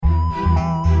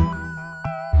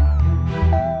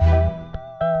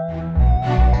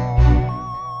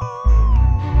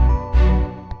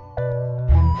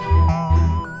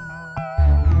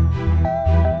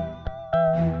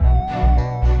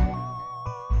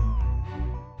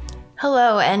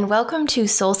Hello, and welcome to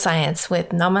Soul Science with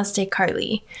Namaste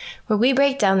Carly, where we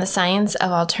break down the science of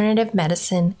alternative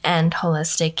medicine and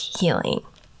holistic healing.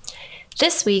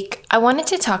 This week, I wanted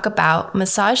to talk about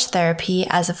massage therapy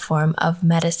as a form of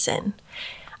medicine.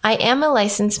 I am a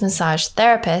licensed massage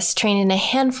therapist trained in a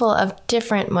handful of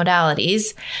different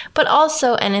modalities, but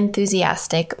also an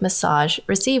enthusiastic massage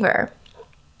receiver.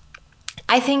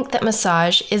 I think that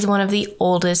massage is one of the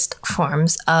oldest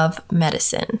forms of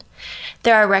medicine.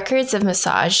 There are records of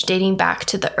massage dating back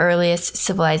to the earliest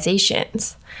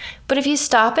civilizations. But if you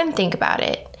stop and think about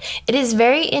it, it is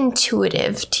very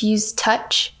intuitive to use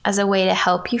touch as a way to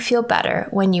help you feel better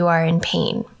when you are in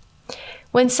pain.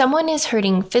 When someone is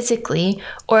hurting physically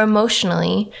or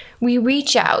emotionally, we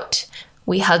reach out,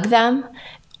 we hug them,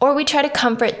 or we try to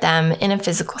comfort them in a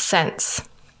physical sense.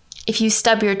 If you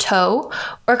stub your toe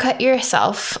or cut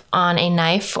yourself on a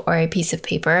knife or a piece of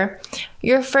paper,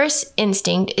 your first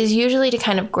instinct is usually to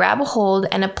kind of grab a hold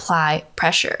and apply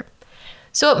pressure.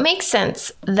 So it makes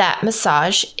sense that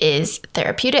massage is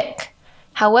therapeutic.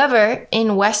 However,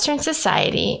 in Western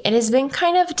society, it has been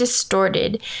kind of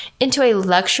distorted into a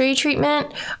luxury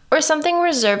treatment or something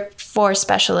reserved for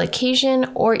special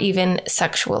occasion or even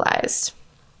sexualized.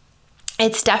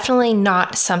 It's definitely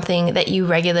not something that you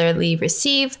regularly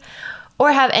receive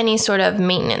or have any sort of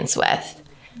maintenance with.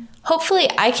 Hopefully,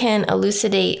 I can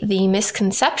elucidate the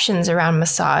misconceptions around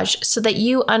massage so that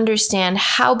you understand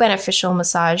how beneficial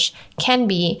massage can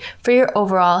be for your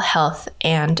overall health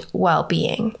and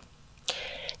well-being.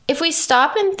 If we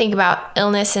stop and think about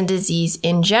illness and disease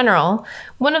in general,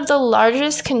 one of the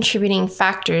largest contributing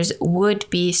factors would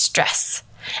be stress.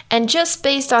 And just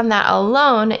based on that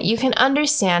alone, you can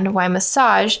understand why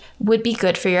massage would be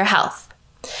good for your health.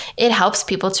 It helps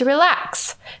people to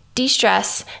relax,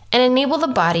 de-stress, and enable the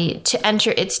body to enter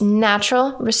its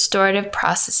natural restorative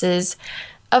processes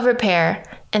of repair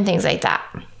and things like that.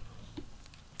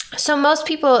 So most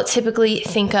people typically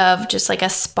think of just like a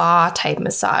spa type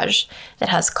massage that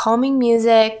has calming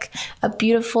music, a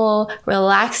beautiful,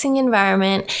 relaxing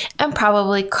environment, and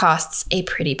probably costs a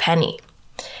pretty penny.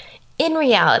 In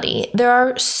reality, there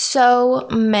are so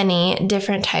many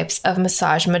different types of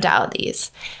massage modalities,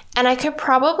 and I could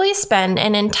probably spend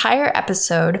an entire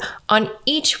episode on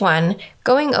each one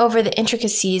going over the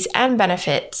intricacies and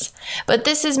benefits, but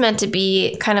this is meant to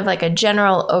be kind of like a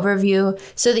general overview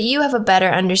so that you have a better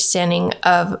understanding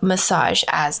of massage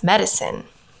as medicine.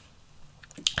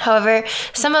 However,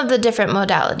 some of the different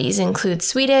modalities include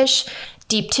Swedish,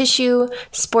 deep tissue,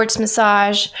 sports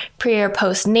massage, pre or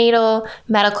postnatal,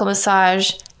 medical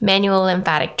massage, manual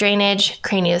lymphatic drainage,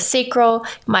 craniosacral,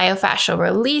 myofascial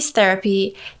release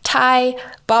therapy, Thai,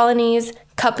 Balinese,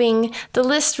 cupping. The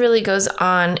list really goes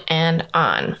on and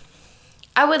on.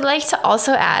 I would like to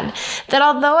also add that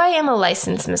although I am a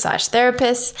licensed massage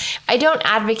therapist, I don't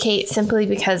advocate simply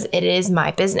because it is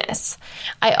my business.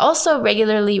 I also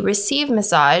regularly receive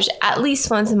massage at least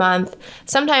once a month.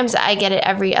 Sometimes I get it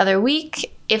every other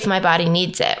week if my body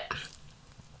needs it.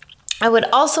 I would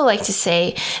also like to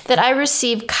say that I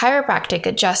receive chiropractic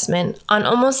adjustment on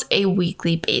almost a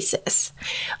weekly basis.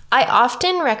 I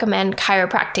often recommend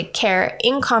chiropractic care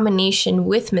in combination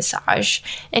with massage,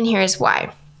 and here's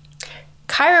why.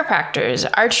 Chiropractors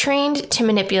are trained to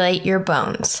manipulate your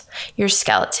bones, your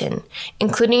skeleton,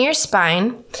 including your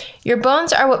spine. Your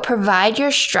bones are what provide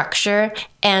your structure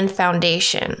and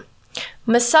foundation.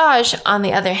 Massage, on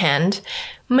the other hand,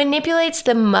 manipulates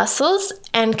the muscles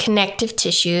and connective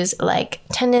tissues like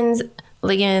tendons,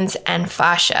 ligaments, and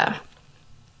fascia.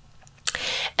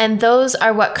 And those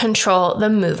are what control the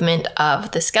movement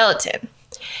of the skeleton.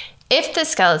 If the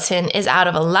skeleton is out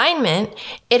of alignment,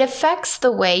 it affects the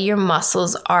way your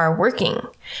muscles are working.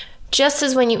 Just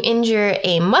as when you injure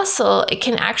a muscle, it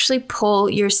can actually pull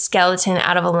your skeleton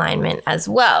out of alignment as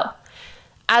well.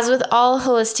 As with all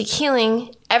holistic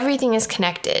healing, everything is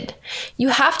connected. You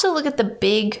have to look at the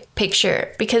big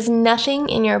picture because nothing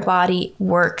in your body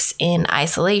works in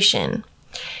isolation.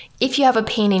 If you have a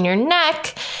pain in your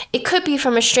neck, it could be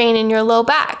from a strain in your low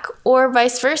back or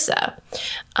vice versa.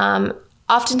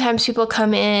 Oftentimes people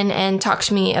come in and talk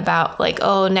to me about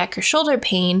neck or shoulder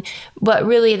pain, but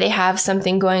really they have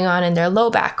something going on in their low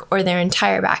back or their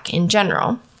entire back in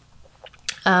general,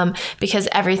 because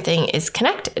everything is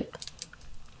connected.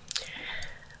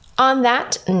 On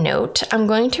that note, I'm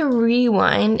going to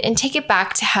rewind and take it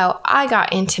back to how I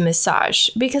got into massage,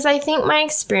 because I think my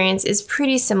experience is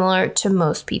pretty similar to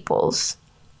most people's.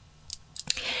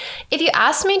 If you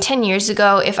asked me 10 years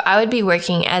ago if I would be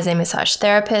working as a massage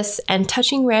therapist and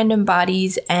touching random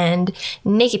bodies and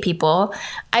naked people,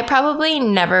 I probably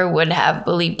never would have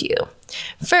believed you.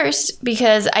 First,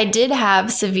 because I did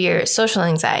have severe social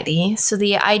anxiety, so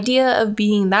the idea of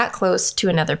being that close to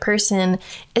another person,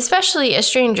 especially a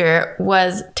stranger,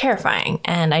 was terrifying,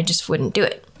 and I just wouldn't do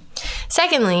it.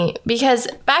 Secondly, because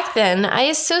back then I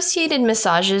associated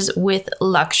massages with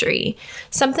luxury,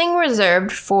 something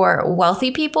reserved for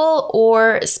wealthy people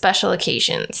or special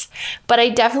occasions. But I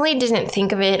definitely didn't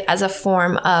think of it as a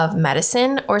form of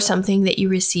medicine or something that you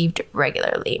received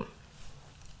regularly.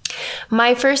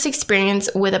 My first experience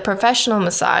with a professional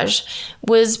massage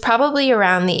was probably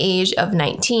around the age of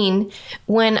 19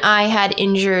 when I had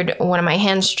injured one of my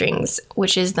hamstrings,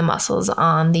 which is the muscles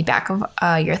on the back of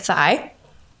your thigh.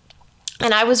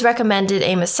 And I was recommended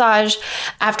a massage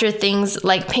after things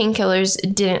like painkillers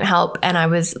didn't help and I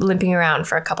was limping around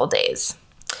for a couple days.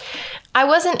 I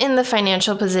wasn't in the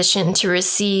financial position to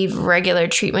receive regular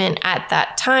treatment at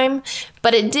that time,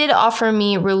 but it did offer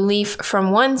me relief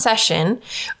from one session,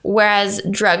 whereas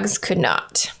drugs could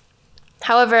not.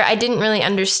 However, I didn't really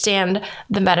understand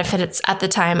the benefits at the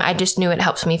time. I just knew it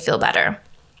helped me feel better.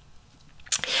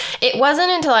 It wasn't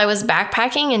until I was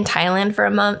backpacking in Thailand for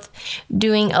a month,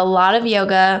 doing a lot of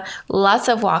yoga, lots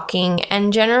of walking,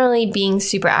 and generally being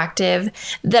super active,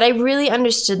 that I really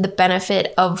understood the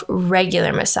benefit of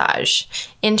regular massage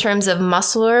in terms of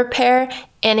muscle repair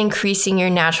and increasing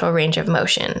your natural range of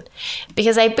motion.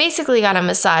 Because I basically got a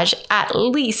massage at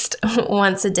least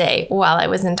once a day while I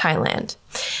was in Thailand.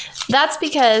 That's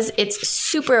because it's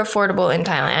super affordable in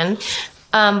Thailand.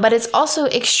 But it's also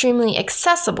extremely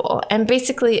accessible and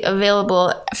basically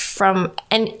available from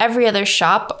every other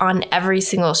shop on every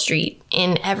single street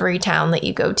in every town that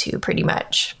you go to, pretty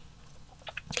much.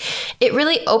 It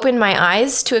really opened my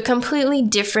eyes to a completely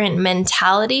different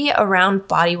mentality around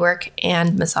bodywork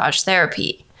and massage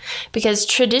therapy, because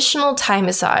traditional Thai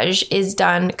massage is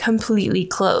done completely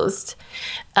clothed.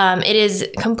 It is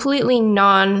completely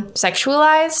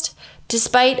non-sexualized,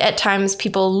 despite at times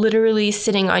people literally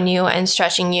sitting on you and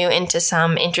stretching you into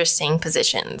some interesting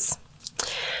positions.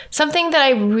 Something that I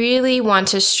really want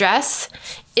to stress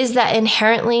is that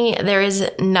inherently there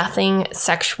is nothing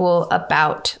sexual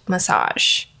about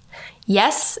massage.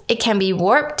 Yes, it can be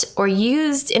warped or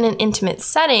used in an intimate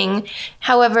setting.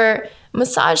 However,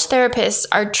 massage therapists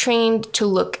are trained to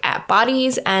look at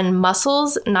bodies and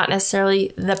muscles, not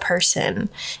necessarily the person,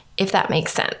 if that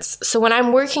makes sense. So when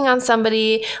I'm working on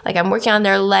somebody, like I'm working on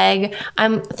their leg,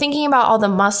 I'm thinking about all the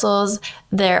muscles,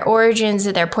 their origins,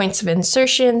 their points of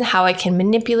insertion, how I can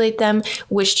manipulate them,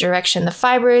 which direction the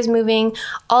fiber is moving,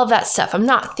 all of that stuff. I'm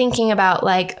not thinking about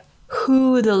like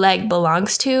who the leg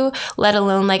belongs to, let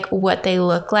alone like what they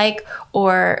look like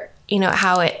or,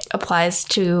 how it applies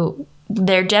to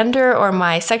their gender or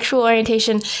my sexual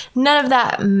orientation. None of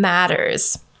that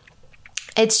matters.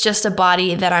 It's just a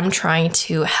body that I'm trying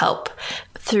to help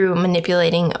through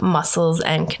manipulating muscles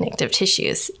and connective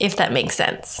tissues, if that makes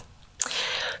sense.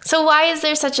 So why is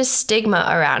there such a stigma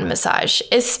around massage,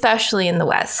 especially in the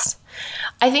West?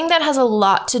 I think that has a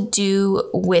lot to do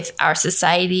with our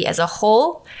society as a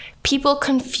whole. People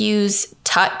confuse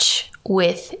touch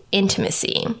with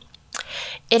intimacy.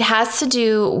 It has to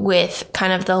do with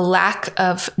kind of the lack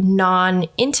of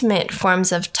non-intimate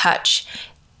forms of touch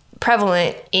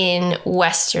prevalent in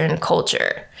Western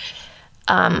culture.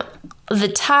 The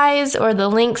ties or the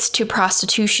links to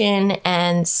prostitution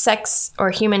and sex or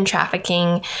human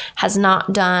trafficking has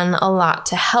not done a lot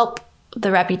to help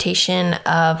the reputation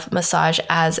of massage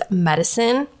as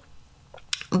medicine,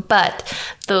 but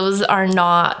those are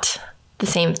not the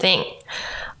same thing.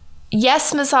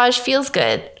 Yes, massage feels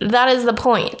good. That is the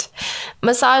point.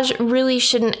 Massage really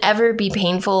shouldn't ever be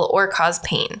painful or cause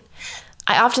pain.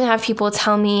 I often have people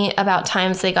tell me about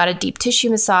times they got a deep tissue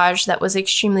massage that was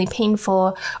extremely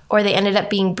painful, or they ended up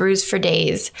being bruised for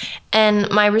days. And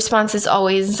my response is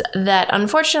always that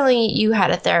unfortunately you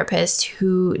had a therapist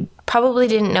who probably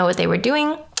didn't know what they were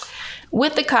doing,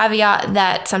 with the caveat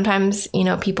that sometimes,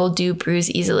 people do bruise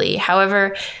easily.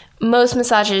 However, most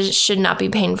massages should not be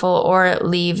painful or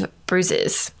leave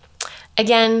bruises.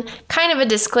 Again, kind of a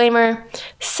disclaimer,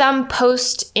 some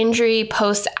post-injury,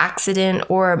 post-accident,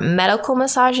 or medical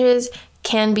massages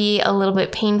can be a little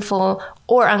bit painful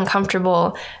or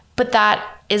uncomfortable, but that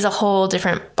is a whole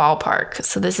different ballpark.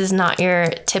 So this is not your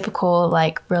typical,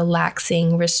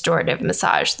 relaxing, restorative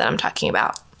massage that I'm talking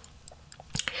about.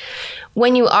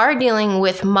 When you are dealing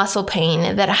with muscle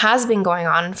pain that has been going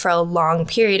on for a long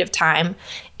period of time,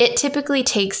 it typically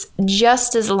takes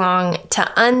just as long to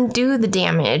undo the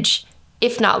damage,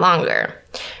 if not longer,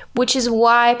 which is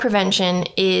why prevention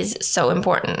is so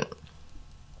important.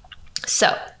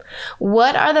 So,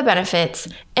 what are the benefits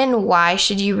and why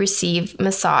should you receive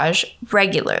massage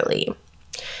regularly?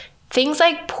 Things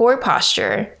like poor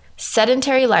posture,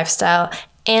 sedentary lifestyle,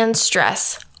 and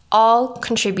stress all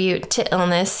contribute to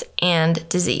illness and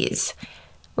disease.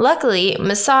 Luckily,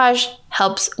 massage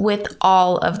helps with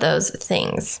all of those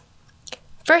things.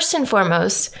 First and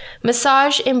foremost,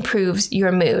 massage improves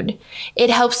your mood. It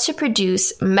helps to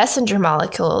produce messenger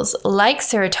molecules like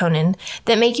serotonin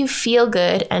that make you feel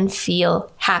good and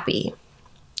feel happy.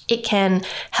 It can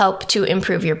help to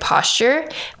improve your posture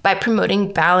by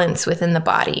promoting balance within the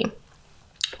body.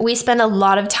 We spend a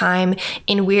lot of time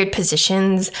in weird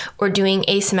positions or doing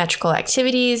asymmetrical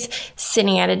activities,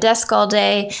 sitting at a desk all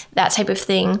day, that type of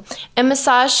thing. And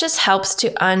massage just helps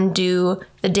to undo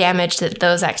the damage that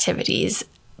those activities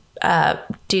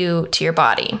do to your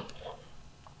body.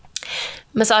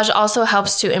 Massage also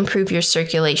helps to improve your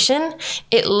circulation.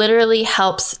 It literally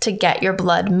helps to get your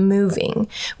blood moving,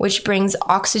 which brings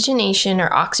oxygenation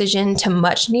or oxygen to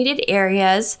much needed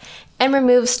areas and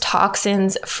removes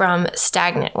toxins from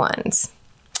stagnant ones.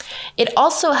 It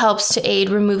also helps to aid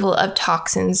removal of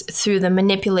toxins through the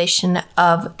manipulation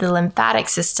of the lymphatic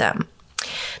system.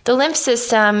 The lymph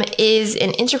system is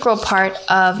an integral part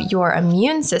of your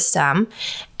immune system,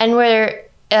 and where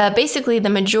basically the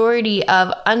majority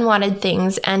of unwanted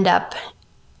things end up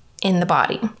in the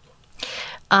body.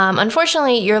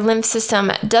 Unfortunately, your lymph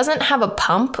system doesn't have a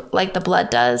pump like the blood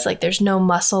does. Like there's no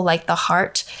muscle like the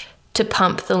heart to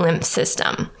pump the lymph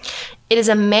system. It is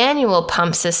a manual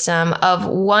pump system of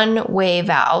one-way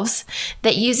valves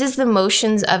that uses the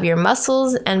motions of your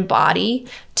muscles and body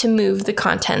to move the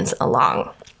contents along.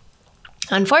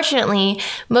 Unfortunately,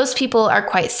 most people are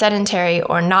quite sedentary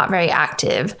or not very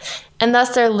active, and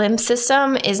thus their lymph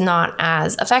system is not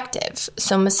as effective.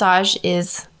 So massage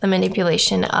is the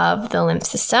manipulation of the lymph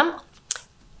system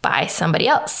by somebody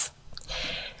else.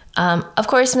 Of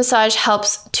course, massage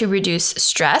helps to reduce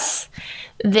stress.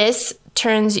 This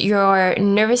turns your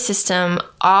nervous system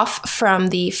off from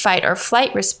the fight or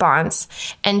flight response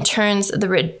and turns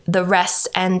the rest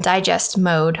and digest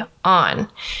mode on,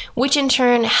 which in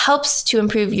turn helps to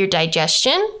improve your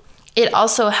digestion. It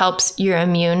also helps your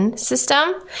immune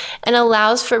system and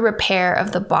allows for repair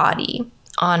of the body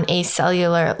on a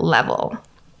cellular level.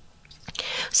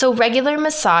 So regular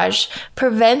massage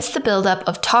prevents the buildup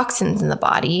of toxins in the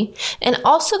body and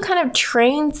also kind of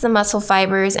trains the muscle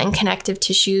fibers and connective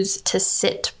tissues to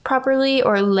sit properly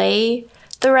or lay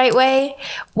the right way,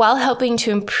 while helping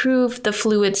to improve the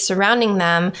fluids surrounding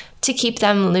them to keep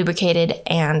them lubricated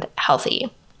and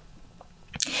healthy.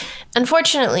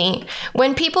 Unfortunately,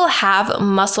 when people have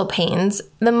muscle pains,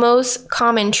 the most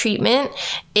common treatment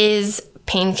is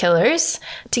painkillers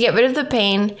to get rid of the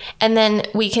pain, and then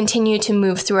we continue to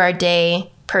move through our day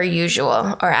per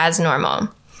usual or as normal.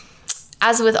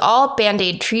 As with all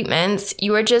Band-Aid treatments,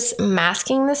 you are just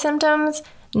masking the symptoms,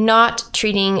 not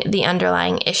treating the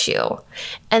underlying issue.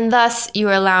 And thus, you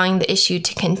are allowing the issue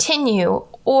to continue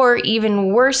or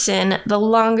even worsen the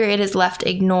longer it is left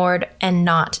ignored and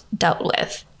not dealt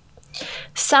with.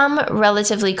 Some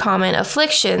relatively common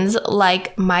afflictions,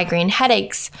 like migraine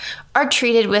headaches, are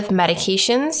treated with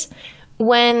medications,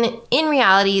 when in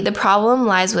reality the problem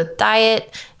lies with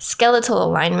diet, skeletal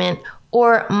alignment,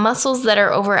 or muscles that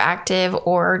are overactive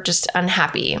or just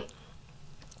unhappy.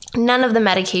 None of the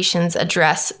medications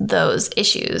address those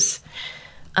issues.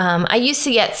 I used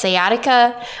to get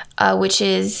sciatica, which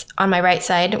is on my right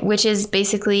side, which is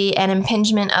basically an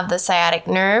impingement of the sciatic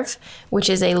nerve, which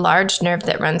is a large nerve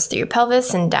that runs through your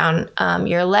pelvis and down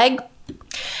your leg.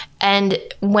 And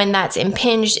when that's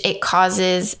impinged, it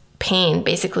causes pain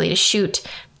basically to shoot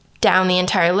down the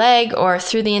entire leg or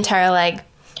through the entire leg,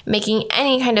 making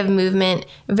any kind of movement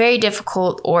very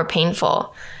difficult or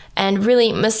painful. And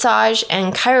really, massage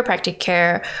and chiropractic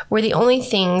care were the only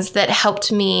things that helped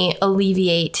me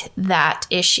alleviate that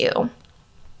issue.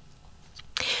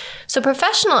 So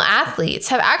professional athletes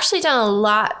have actually done a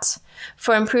lot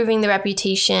for improving the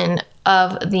reputation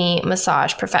of the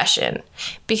massage profession,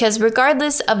 because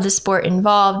regardless of the sport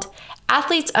involved,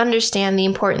 athletes understand the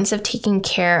importance of taking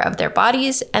care of their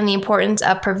bodies and the importance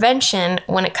of prevention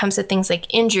when it comes to things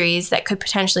like injuries that could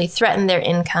potentially threaten their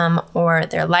income or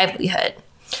their livelihood.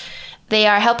 They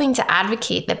are helping to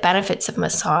advocate the benefits of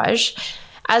massage,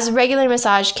 as regular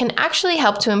massage can actually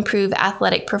help to improve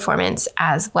athletic performance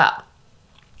as well.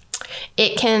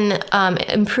 It can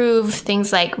improve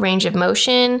things like range of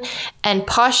motion and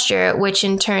posture, which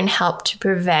in turn help to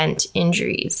prevent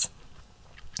injuries.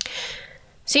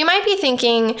 So you might be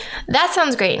thinking, that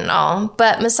sounds great and all,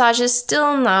 but massage is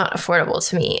still not affordable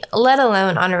to me, let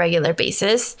alone on a regular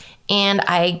basis, and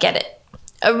I get it.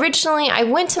 Originally, I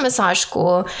went to massage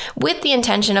school with the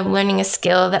intention of learning a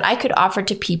skill that I could offer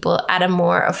to people at a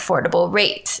more affordable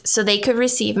rate, so they could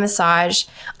receive massage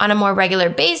on a more regular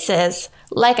basis,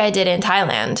 like I did in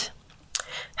Thailand.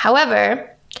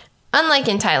 However, unlike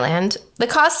in Thailand, the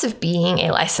cost of being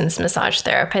a licensed massage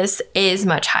therapist is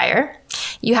much higher.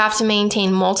 You have to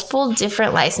maintain multiple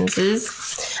different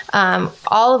licenses,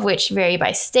 all of which vary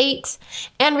by state.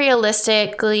 And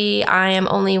realistically, I am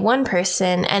only one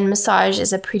person, and massage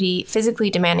is a pretty physically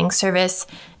demanding service,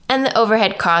 and the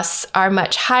overhead costs are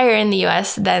much higher in the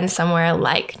US than somewhere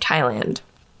like Thailand.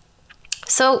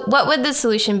 So what would the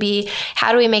solution be?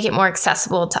 How do we make it more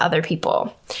accessible to other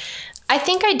people? I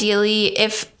think ideally,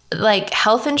 if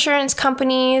health insurance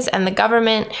companies and the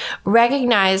government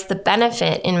recognize the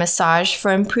benefit in massage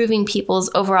for improving people's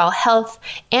overall health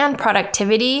and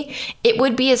productivity, it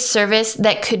would be a service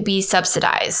that could be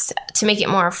subsidized to make it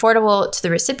more affordable to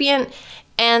the recipient,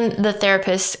 and the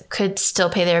therapist could still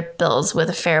pay their bills with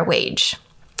a fair wage.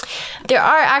 There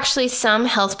are actually some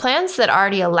health plans that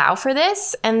already allow for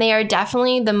this, and they are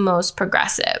definitely the most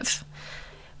progressive.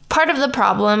 Part of the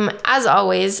problem, as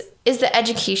always, is the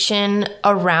education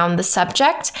around the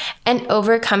subject and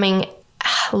overcoming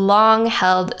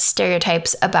long-held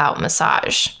stereotypes about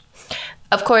massage.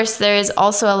 Of course, there is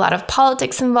also a lot of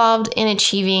politics involved in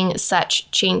achieving such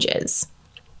changes.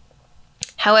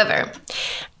 However,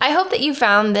 I hope that you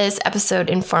found this episode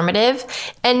informative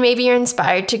and maybe you're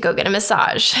inspired to go get a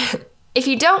massage. If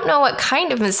you don't know what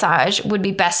kind of massage would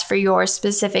be best for your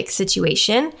specific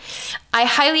situation, I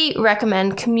highly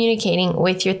recommend communicating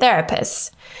with your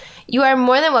therapist. You are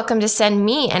more than welcome to send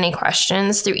me any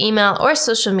questions through email or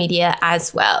social media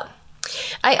as well.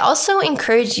 I also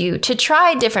encourage you to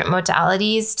try different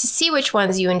modalities to see which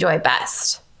ones you enjoy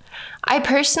best. I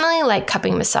personally like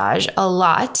cupping massage a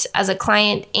lot as a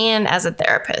client and as a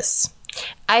therapist.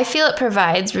 I feel it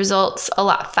provides results a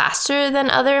lot faster than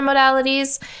other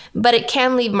modalities, but it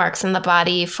can leave marks on the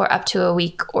body for up to a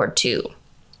week or two.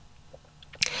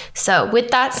 So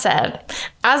with that said,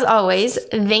 as always,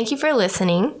 thank you for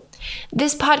listening.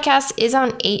 This podcast is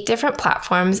on 8 different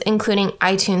platforms, including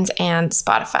iTunes and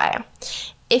Spotify.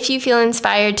 If you feel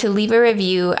inspired to leave a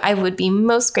review, I would be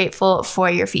most grateful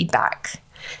for your feedback.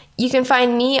 You can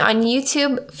find me on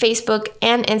YouTube, Facebook,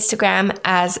 and Instagram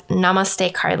as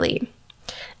Namaste Carly.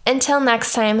 Until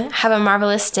next time, have a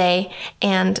marvelous day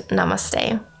and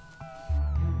namaste.